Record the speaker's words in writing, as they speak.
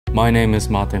My name is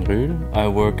Martin Rühl. I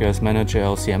work as Manager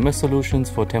LC-MS Solutions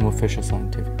for Thermo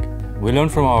Scientific. We learn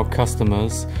from our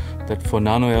customers that for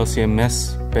nano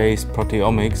LC-MS based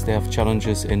proteomics they have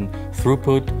challenges in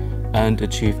throughput and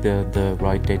achieve the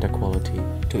right data quality.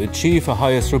 To achieve a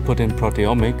higher throughput in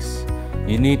proteomics,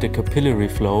 you need a capillary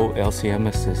flow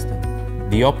LC-MS system.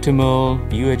 The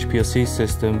optimal UHPLC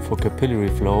system for capillary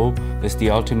flow is the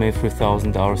UltiMate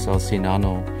 3000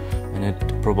 RSLCnano, and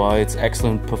it provides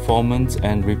excellent performance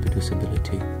and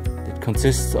reproducibility. It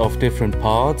consists of different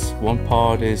parts. One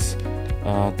part is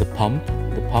the pump.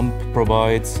 The pump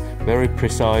provides very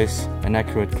precise and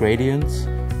accurate gradients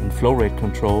and flow rate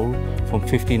control from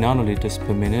 50 nanoliters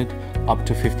per minute up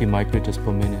to 50 microliters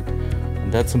per minute.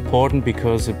 And that's important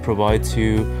because it provides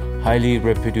you highly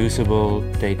reproducible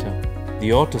data. The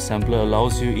autosampler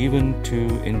allows you even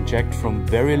to inject from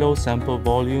very low sample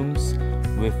volumes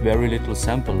with very little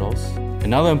sample loss.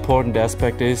 Another important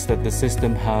aspect is that the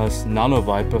system has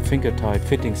nanoviper finger-tight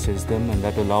fitting system, and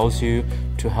that allows you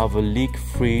to have a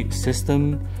leak-free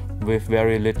system with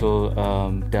very little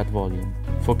dead volume.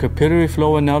 For capillary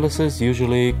flow analysis,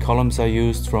 usually columns are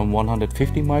used from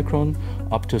 150 micron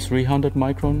up to 300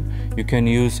 micron. You can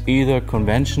use either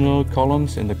conventional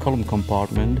columns in the column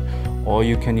compartment, or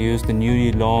you can use the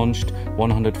newly launched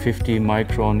 150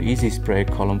 micron easy spray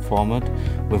column format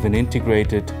with an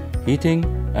integrated heating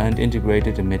and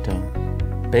integrated emitter.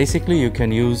 Basically, you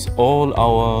can use all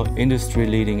our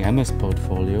industry-leading MS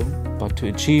portfolio, but to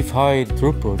achieve high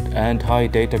throughput and high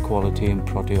data quality in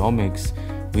proteomics,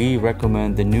 we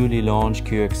recommend the newly launched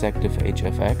Q-Exactive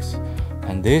HFX,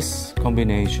 and this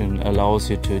combination allows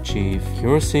you to achieve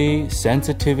accuracy,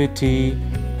 sensitivity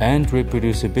and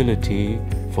reproducibility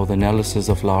for the analysis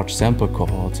of large sample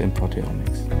cohorts in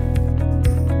proteomics.